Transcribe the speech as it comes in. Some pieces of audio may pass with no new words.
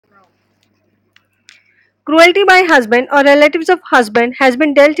Cruelty by husband or relatives of husband has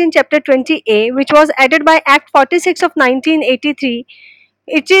been dealt in Chapter 20A, which was added by Act 46 of 1983.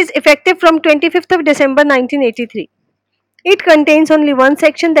 It is effective from 25th of December 1983. It contains only one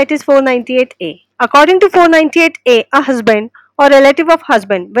section, that is 498A. According to 498A, a husband or relative of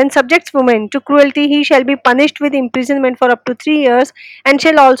husband, when subjects woman to cruelty, he shall be punished with imprisonment for up to 3 years and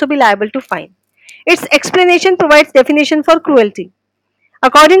shall also be liable to fine. Its explanation provides definition for cruelty.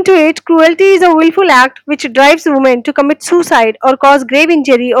 According to it, cruelty is a willful act which drives woman to commit suicide or cause grave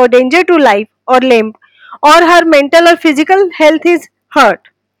injury or danger to life or limb, or her mental or physical health is hurt.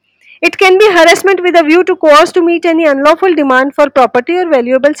 It can be harassment with a view to coerce to meet any unlawful demand for property or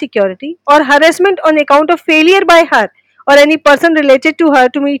valuable security, or harassment on account of failure by her or any person related to her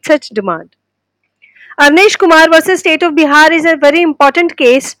to meet such demand. Arnesh Kumar versus State of Bihar is a very important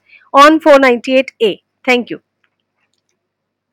case on 498A. Thank you.